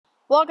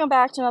Welcome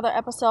back to another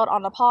episode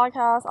on the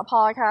podcast, a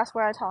podcast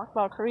where I talk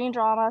about Korean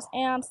dramas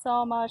and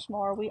so much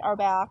more. We are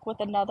back with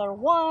another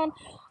one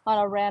on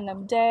a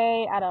random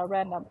day at a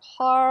random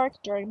park.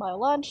 During my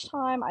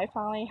lunchtime, I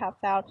finally have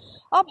found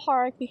a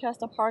park because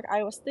the park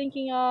I was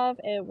thinking of,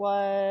 it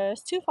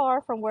was too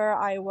far from where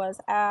I was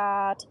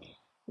at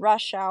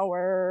rush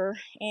hour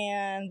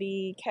and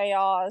the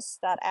chaos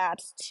that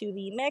adds to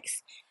the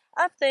mix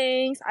of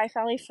things. I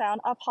finally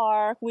found a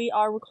park. We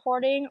are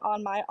recording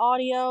on my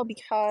audio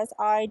because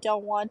I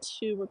don't want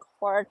to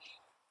record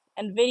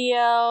and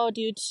video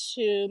due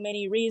to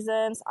many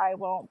reasons I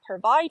won't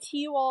provide to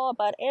you all.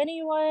 But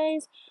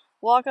anyways,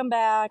 welcome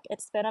back.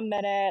 It's been a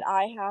minute.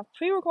 I have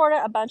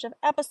pre-recorded a bunch of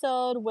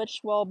episodes which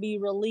will be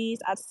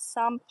released at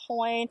some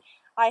point.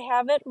 I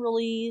have it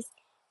released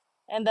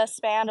in the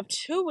span of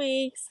 2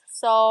 weeks,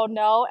 so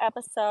no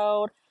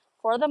episode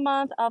for the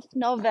month of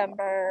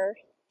November.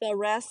 The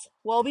rest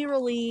will be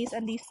released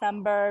in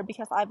December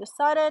because I've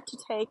decided to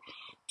take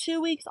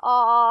 2 weeks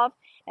off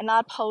and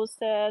not post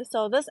it.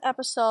 So this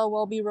episode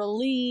will be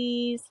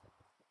released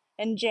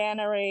in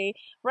January.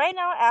 Right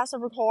now, as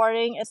of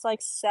recording, it's like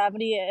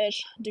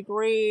 70-ish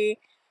degree,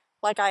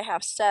 like I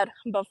have said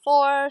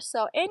before.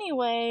 So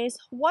anyways,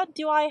 what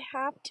do I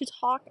have to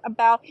talk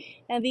about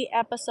in the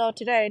episode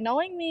today?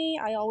 Knowing me,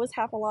 I always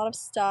have a lot of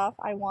stuff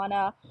I want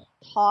to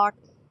talk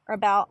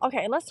about.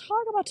 Okay, let's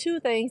talk about two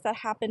things that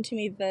happened to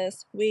me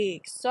this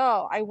week.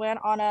 So I went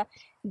on a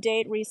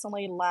date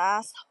recently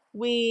last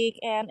week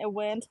and it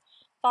went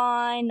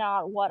fine,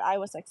 not what I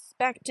was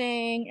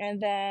expecting.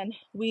 And then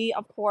we,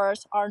 of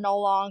course, are no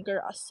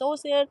longer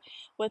associated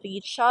with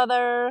each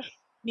other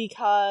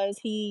because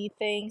he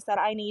thinks that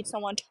I need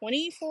someone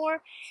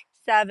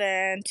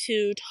 24/7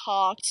 to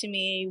talk to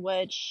me,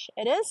 which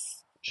it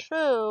is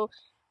true,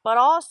 but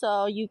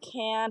also you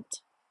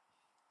can't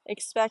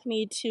expect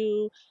me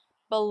to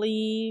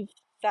believe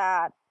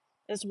that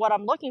is what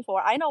I'm looking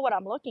for. I know what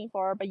I'm looking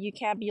for, but you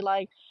can't be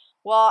like,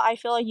 well, I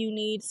feel like you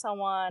need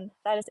someone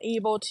that is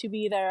able to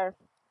be there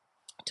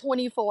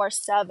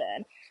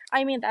 24/7.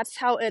 I mean, that's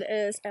how it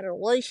is in a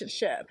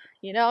relationship.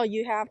 You know,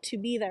 you have to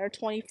be there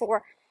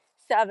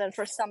 24/7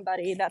 for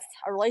somebody. That's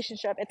a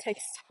relationship. It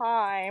takes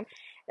time,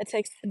 it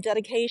takes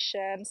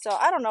dedication. So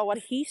I don't know what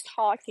he's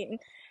talking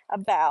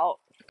about.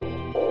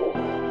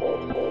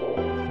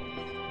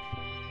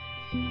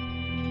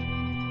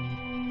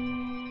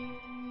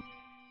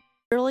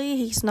 Clearly,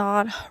 he's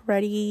not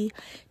ready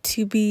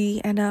to be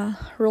in a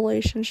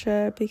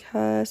relationship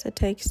because it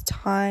takes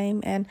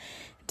time and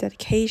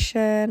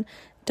dedication.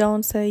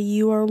 Don't say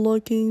you are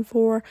looking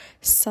for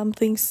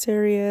something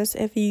serious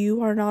if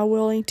you are not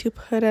willing to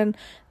put in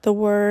the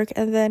work.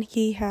 And then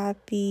he had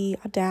the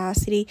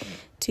audacity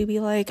to be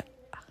like,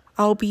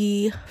 I'll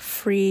be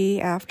free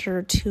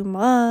after 2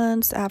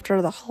 months,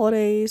 after the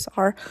holidays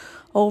are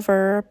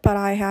over. But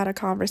I had a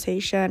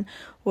conversation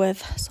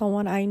with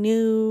someone I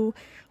knew.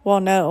 Well,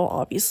 no,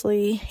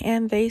 obviously.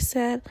 And they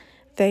said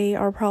they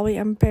are probably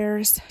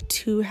embarrassed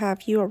to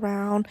have you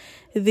around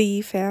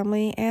the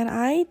family. And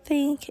I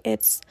think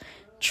it's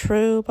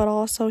true, but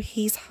also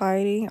he's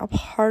hiding a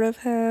part of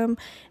him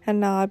and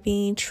not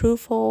being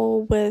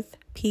truthful with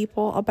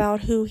people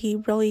about who he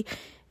really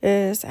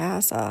is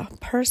as a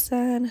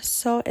person.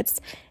 So it's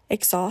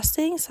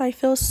exhausting. So I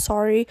feel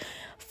sorry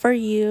for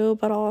you,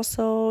 but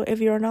also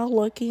if you're not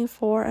looking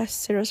for a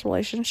serious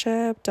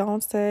relationship,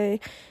 don't say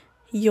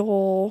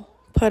you'll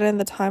put in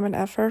the time and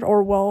effort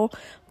or will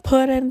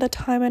put in the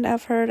time and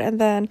effort and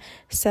then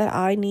said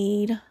I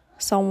need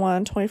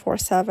someone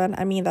 24/7.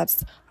 I mean,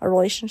 that's a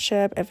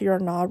relationship if you're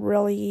not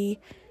really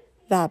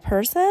that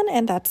person,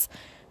 and that's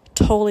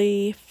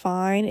totally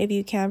fine if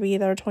you can't be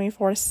there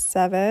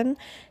 24/7.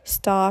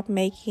 Stop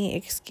making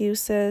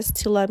excuses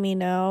to let me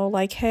know,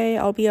 like, hey,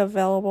 I'll be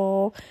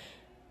available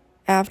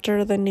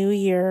after the new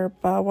year,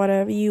 but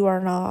whatever, you are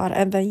not.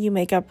 And then you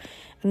make up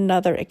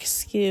another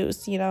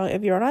excuse. You know,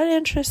 if you're not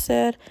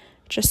interested,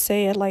 just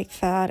say it like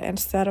that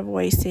instead of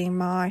wasting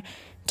my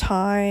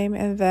time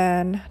and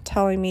then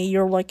telling me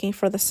you're looking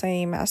for the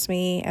same as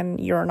me and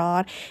you're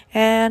not.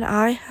 And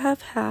I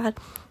have had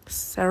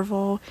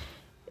several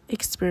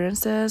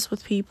experiences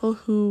with people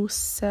who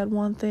said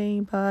one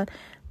thing but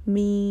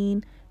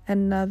mean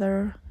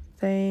another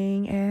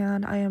thing,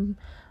 and I am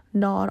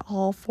not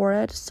all for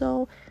it.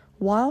 So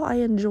while I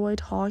enjoy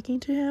talking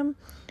to him,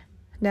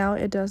 now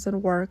it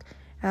doesn't work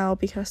out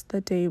because the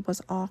date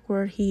was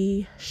awkward.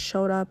 He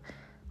showed up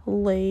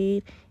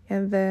late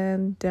and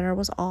then dinner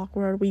was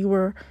awkward. We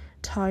were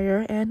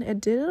tired and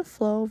it didn't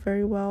flow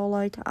very well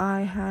like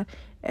I had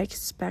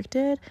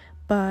expected,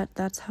 but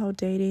that's how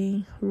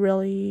dating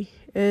really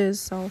is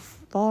so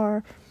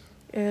far.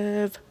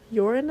 If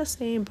you're in the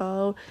same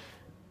boat,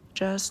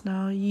 just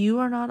know you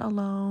are not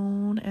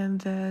alone in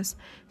this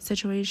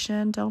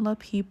situation. Don't let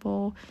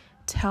people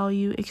tell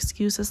you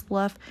excuses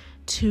left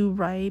to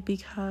right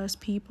because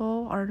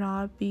people are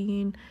not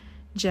being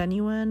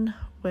genuine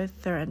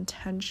with their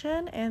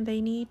intention and they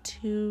need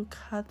to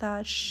cut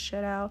that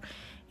shit out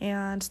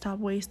and stop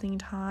wasting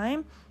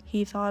time.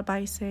 He thought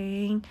by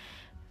saying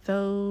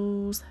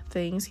those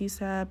things he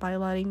said by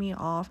letting me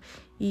off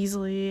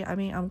easily. I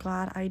mean, I'm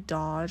glad I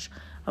dodged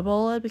a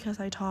bullet because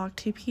I talked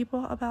to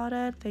people about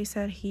it. They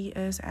said he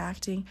is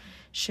acting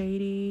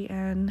shady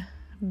and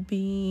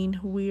being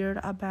weird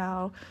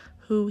about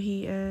who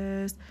he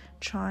is,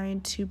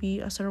 trying to be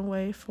a certain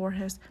way for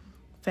his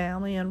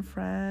family and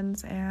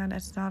friends, and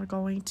it's not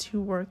going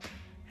to work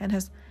in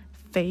his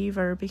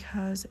favor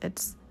because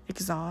it's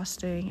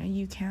exhausting and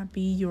you can't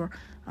be your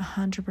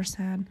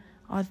 100%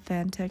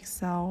 authentic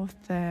self.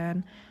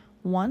 Then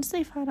once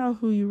they find out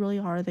who you really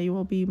are, they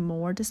will be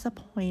more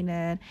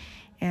disappointed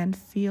and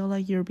feel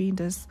like you're being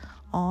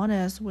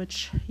dishonest,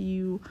 which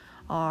you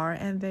are,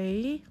 and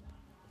they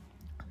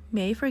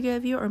may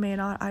forgive you or may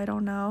not. I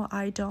don't know.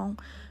 I don't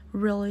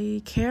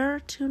really care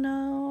to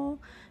know,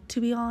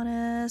 to be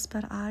honest,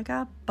 but I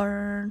got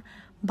burned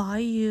by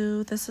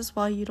you. This is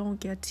why you don't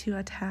get too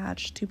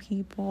attached to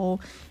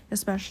people,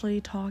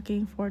 especially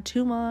talking for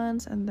 2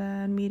 months and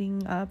then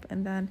meeting up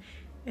and then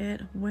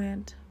it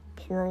went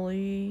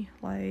poorly.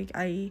 Like,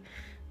 I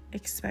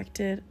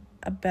expected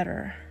a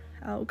better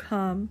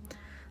outcome.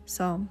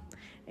 So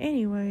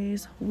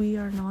anyways, we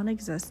are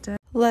non-existent.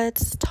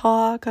 Let's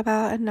talk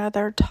about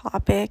another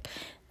topic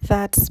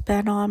that's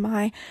been on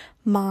my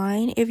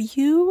mind. If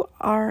you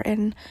are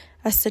in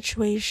a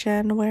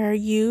situation where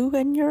you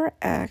and your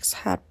ex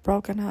had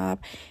broken up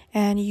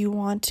and you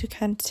want to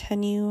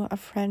continue a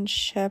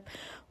friendship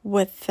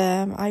with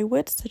them, I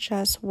would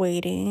suggest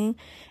waiting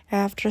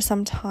after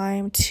some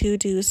time to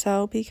do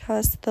so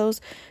because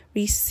those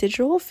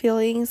residual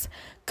feelings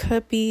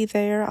could be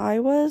there. I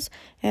was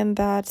in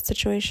that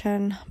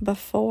situation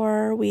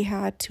before. We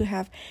had to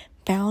have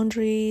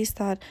boundaries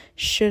that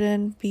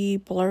shouldn't be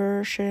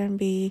blurred, shouldn't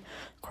be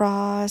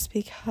crossed,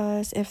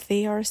 because if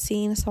they are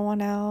seeing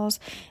someone else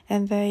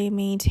and they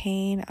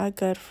maintain a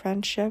good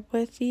friendship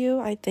with you,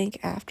 I think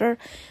after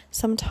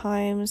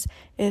sometimes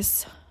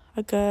it's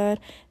a good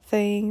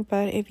thing.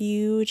 But if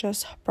you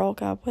just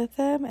broke up with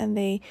them and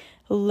they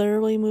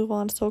literally move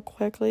on so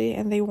quickly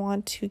and they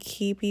want to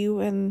keep you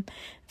in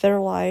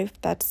their life,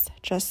 that's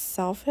just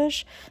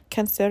selfish,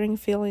 considering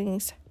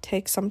feelings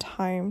take some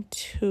time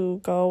to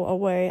go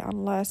away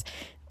unless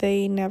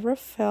they never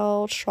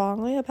felt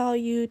strongly about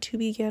you to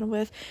begin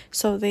with,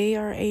 so they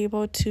are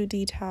able to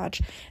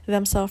detach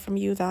themselves from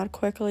you that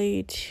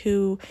quickly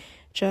to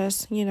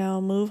just,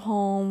 move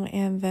home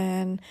and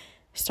then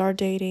start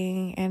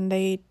dating, and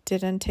they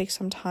didn't take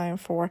some time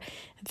for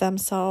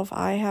themselves.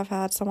 I have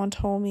had someone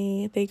told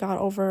me they got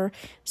over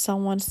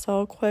someone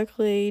so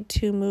quickly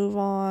to move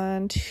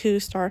on to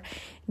start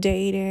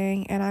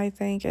dating, and I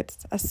think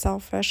it's a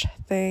selfish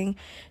thing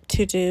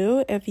to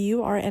do. If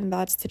you are in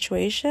that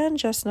situation,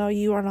 just know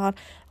you are not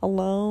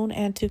alone,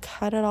 and to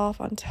cut it off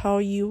until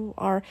you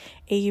are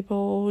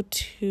able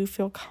to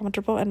feel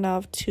comfortable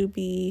enough to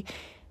be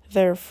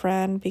their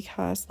friend,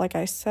 because like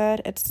I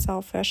said, it's a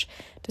selfish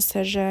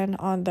decision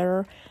on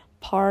their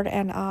part,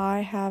 and I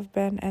have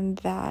been in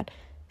that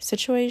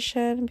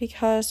situation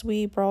because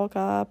we broke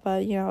up.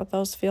 But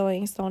those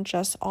feelings don't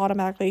just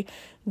automatically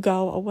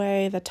go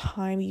away. The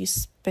time you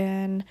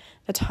spend,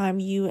 the time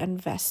you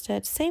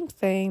invested, same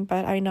thing.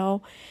 But I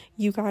know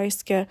you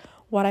guys get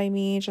what I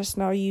mean. Just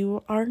know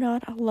you are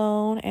not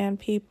alone, and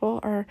people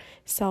are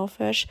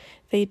selfish.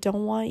 They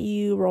don't want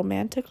you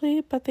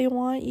romantically, but they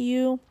want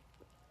you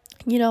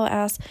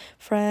as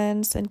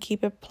friends and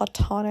keep it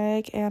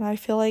platonic. And I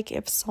feel like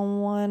if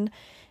someone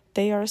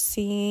they are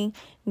seeing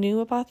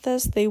knew about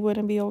this, they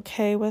wouldn't be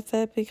okay with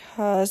it,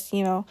 because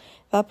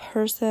that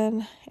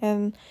person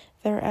and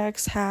their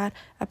ex had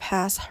a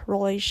past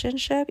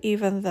relationship,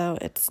 even though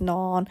it's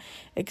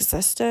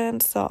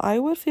non-existent. So I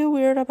would feel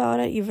weird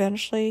about it.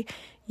 Eventually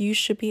you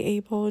should be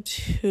able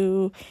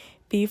to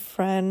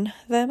befriend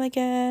them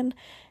again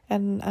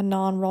in a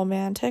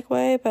non-romantic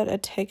way, but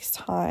it takes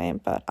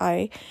time. But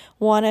I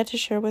wanted to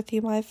share with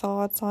you my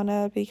thoughts on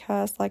it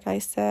because, like I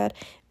said,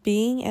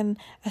 being in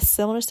a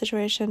similar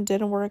situation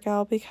didn't work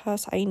out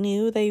because I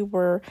knew they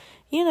were,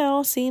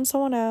 seeing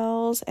someone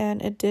else,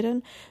 and it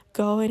didn't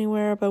go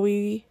anywhere, but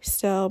we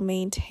still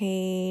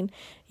maintain,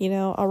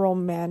 a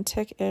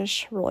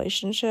romantic-ish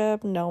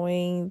relationship,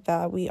 knowing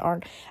that we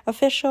aren't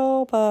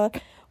official, but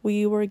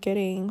we were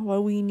getting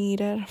what we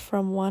needed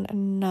from one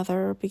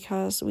another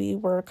because we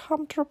were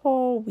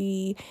comfortable.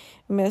 We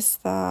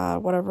missed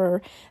that,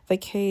 whatever the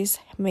case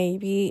may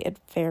be, it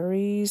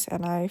varies,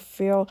 and I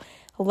feel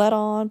let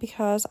on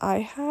because I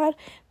had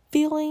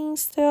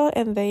feelings still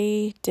and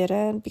they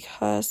didn't,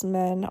 because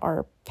men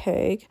are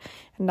pig,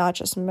 and not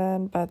just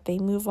men, but they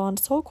move on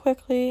so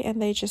quickly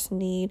and they just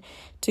need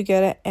to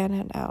get it in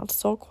and out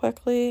so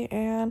quickly.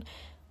 And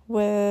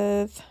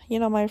with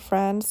my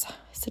friend's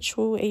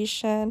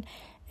situation,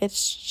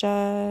 it's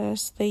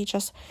just they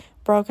just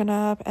broken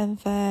up and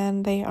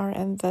then they are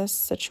in this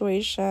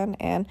situation,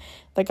 and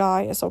the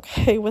guy is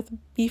okay with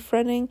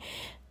befriending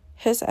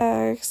his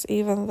ex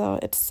even though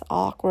it's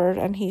awkward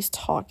and he's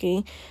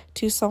talking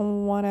to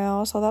someone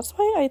else. So that's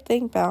why I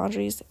think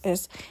boundaries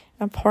is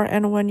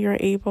important when you're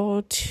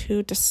able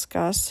to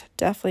discuss.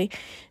 Definitely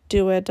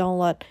do it. Don't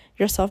let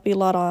yourself be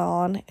led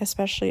on,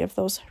 especially if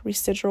those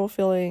residual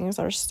feelings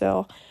are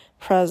still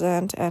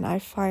present. And I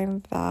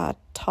find that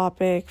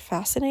topic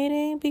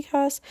fascinating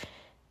because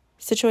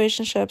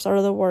situationships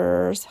are the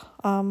worst.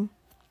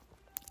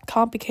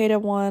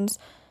 Complicated ones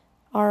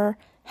are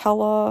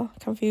hella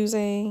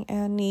confusing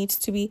and needs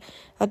to be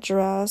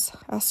addressed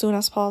as soon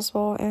as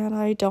possible, and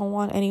I don't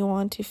want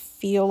anyone to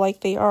feel like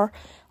they are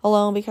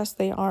alone because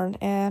they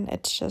aren't, and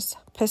it's just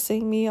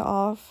pissing me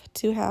off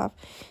to have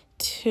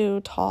to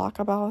talk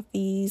about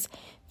these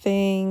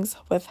things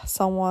with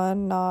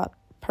someone not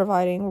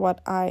providing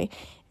what I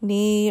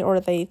need or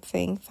they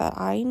think that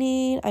I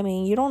need. I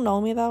mean, you don't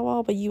know me that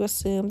well, but you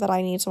assume that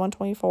I need someone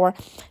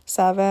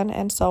 24/7,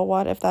 and so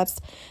what if that's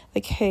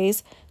the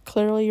case?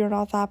 Clearly you're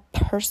not that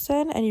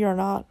person and you're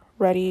not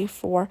ready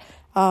for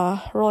a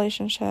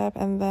relationship.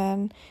 And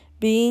then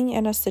being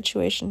in a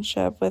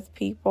situationship with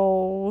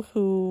people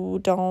who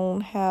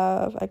don't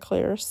have a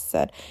clear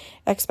set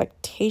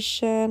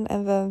expectation,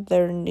 and then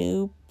their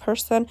new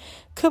person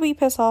could be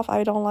pissed off.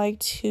 I don't like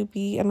to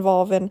be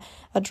involved in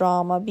a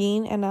drama.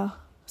 Being in a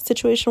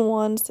situation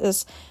once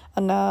is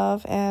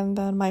enough, and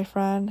then my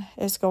friend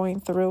is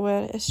going through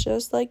it. It's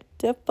just like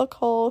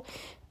difficult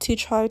to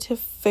try to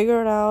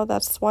figure it out.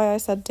 That's why I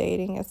said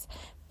dating is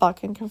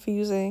fucking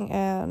confusing,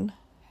 and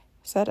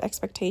set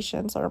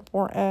expectations are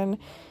important.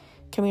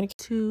 Communicate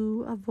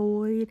to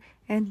avoid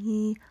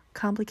any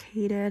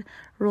complicated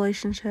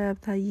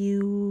relationship that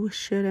you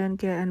shouldn't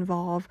get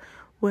involved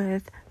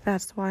with.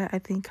 That's why I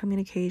think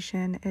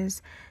communication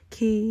is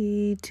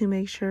key to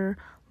make sure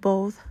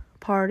both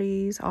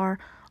parties are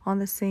on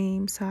the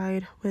same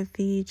side with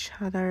each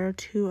other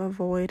to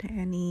avoid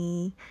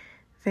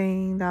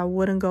anything that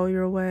wouldn't go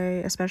your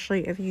way,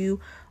 especially if you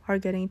are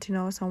getting to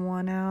know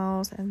someone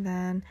else and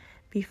then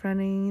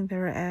befriending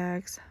their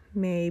ex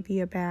may be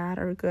a bad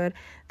or good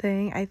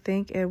thing. I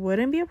think it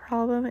wouldn't be a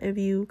problem if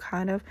you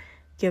kind of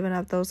given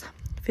up those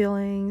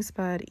feelings,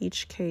 but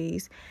each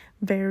case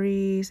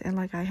varies. And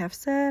like I have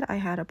said, I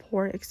had a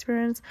poor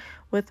experience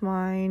with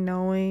mine,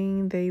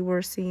 knowing they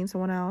were seeing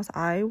someone else,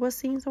 I was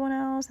seeing someone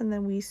else, and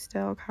then we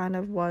still kind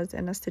of was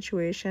in a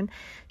situation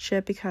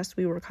ship because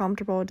we were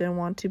comfortable, didn't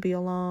want to be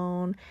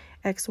alone,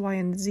 X, Y,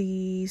 and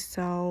Z.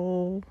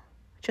 So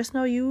just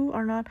know you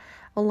are not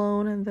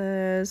alone in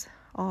this.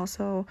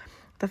 Also,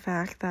 the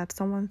fact that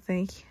someone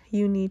think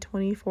you need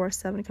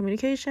 24/7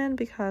 communication,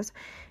 because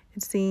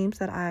it seems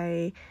that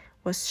I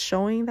was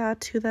showing that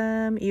to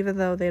them even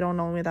though they don't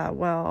know me that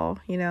well,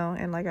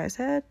 and like I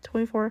said,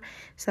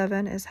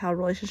 24/7 is how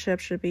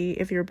relationships should be.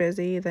 If you're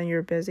busy, then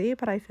you're busy,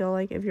 but I feel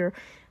like if you're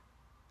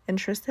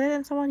interested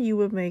in someone, you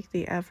would make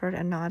the effort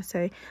and not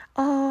say,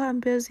 oh, I'm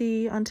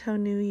busy until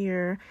New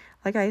Year.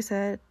 Like I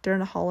said, during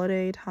the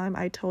holiday time,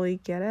 I totally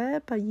get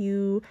it, but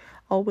you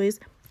always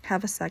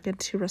have a second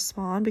to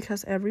respond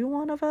because every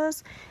one of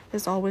us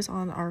is always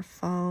on our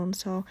phone.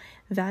 So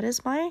that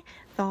is my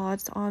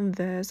thoughts on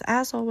this.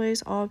 As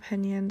always, all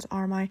opinions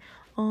are my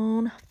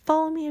own.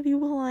 Follow me if you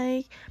would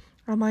like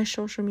on my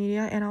social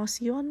media, and I'll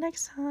see you on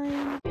next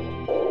time.